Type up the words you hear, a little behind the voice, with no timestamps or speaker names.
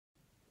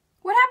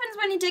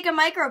when you take a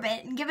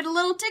microbit and give it a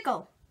little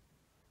tickle.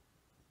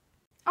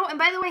 Oh, and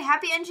by the way,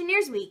 happy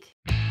Engineers Week.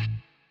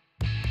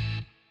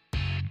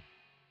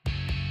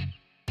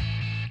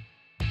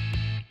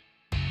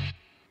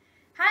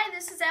 Hi,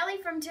 this is Allie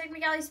from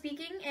Tech-nic-Allie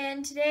speaking,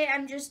 and today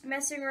I'm just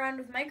messing around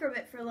with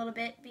microbit for a little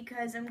bit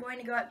because I'm going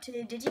to go up to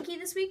Digi-Key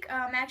this week,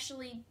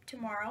 actually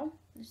tomorrow.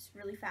 It's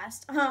really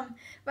fast.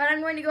 But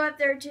I'm going to go up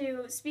there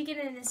to speak in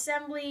an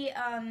assembly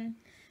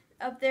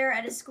up there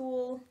at a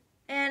school,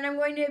 and I'm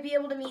going to be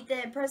able to meet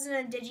the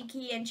president of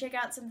Digi-Key and check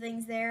out some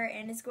things there,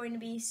 and it's going to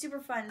be super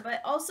fun.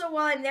 But also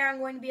while I'm there, I'm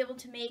going to be able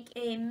to make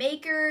a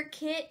maker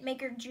kit,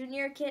 maker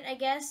junior kit, I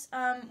guess,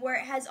 where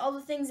it has all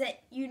the things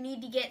that you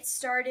need to get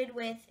started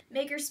with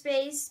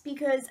Makerspace,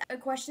 because a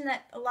question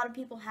that a lot of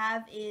people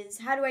have is,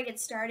 how do I get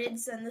started?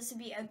 So this would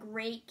be a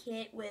great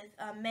kit with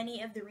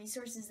many of the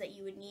resources that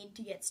you would need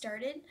to get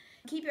started.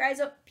 Keep your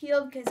eyes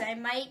peeled because I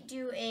might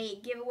do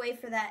a giveaway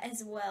for that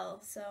as well.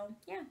 So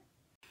yeah.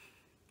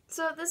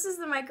 So this is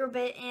the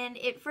microbit, and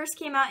it first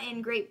came out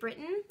in Great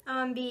Britain,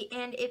 and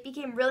it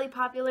became really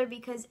popular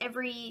because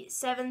every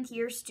 7th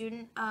year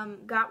student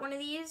got one of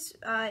these.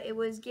 It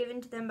was given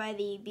to them by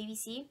the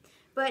BBC,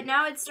 but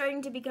now it's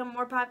starting to become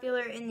more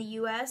popular in the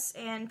US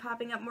and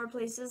popping up more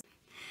places.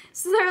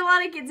 So there are a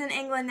lot of kids in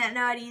England that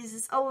know how to use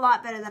this a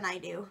lot better than I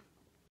do.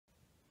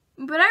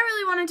 But I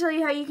really want to tell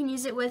you how you can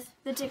use it with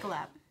the Tickle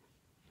App.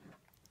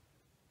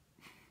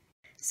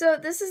 So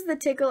this is the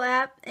Tickle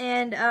App,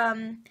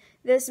 and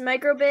this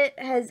microbit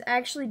has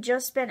actually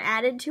just been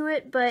added to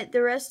it, but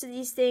the rest of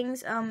these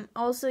things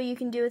also you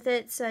can do with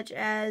it, such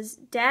as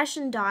dash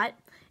and dot,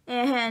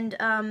 and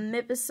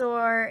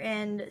Miposaur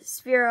and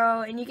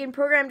Sphero, and you can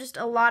program just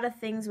a lot of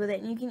things with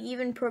it, and you can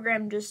even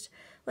program just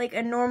like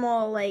a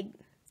normal, like,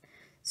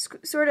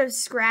 sort of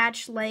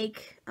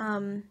Scratch-like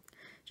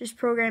just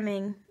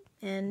programming,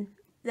 and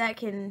that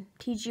can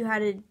teach you how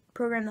to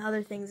program the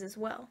other things as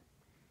well.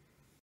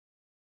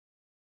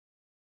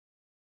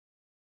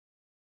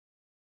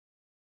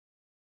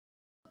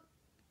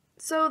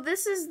 So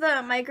this is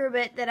the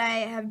microbit that I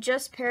have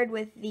just paired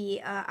with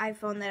the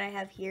iPhone that I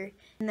have here,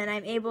 and then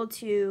I'm able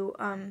to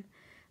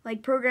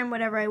like program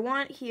whatever I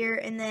want here,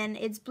 and then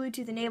it's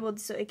Bluetooth enabled,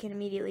 so it can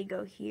immediately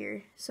go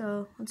here.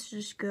 So let's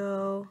just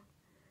go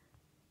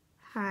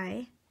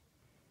hi,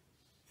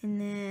 and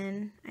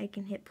then I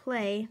can hit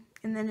play,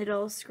 and then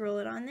it'll scroll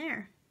it on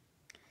there.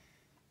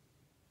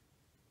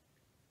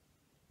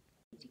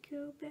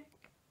 Go back.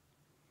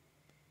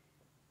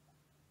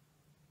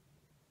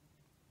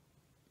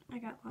 I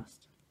got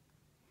lost.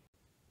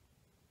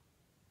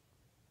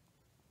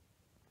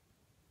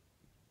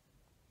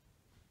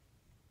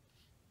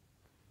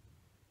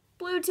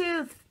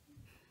 Bluetooth!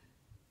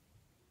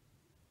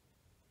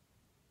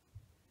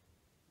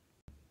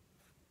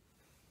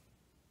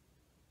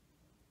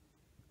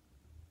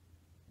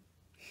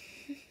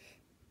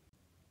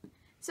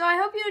 So I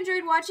hope you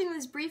enjoyed watching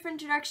this brief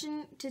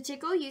introduction to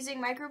Tickle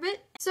using microbit.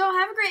 So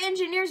have a great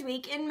Engineers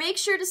Week, and make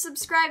sure to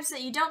subscribe so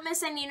that you don't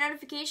miss any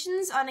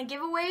notifications on a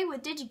giveaway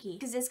with Digi-Key,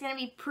 because it's going to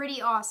be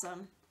pretty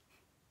awesome.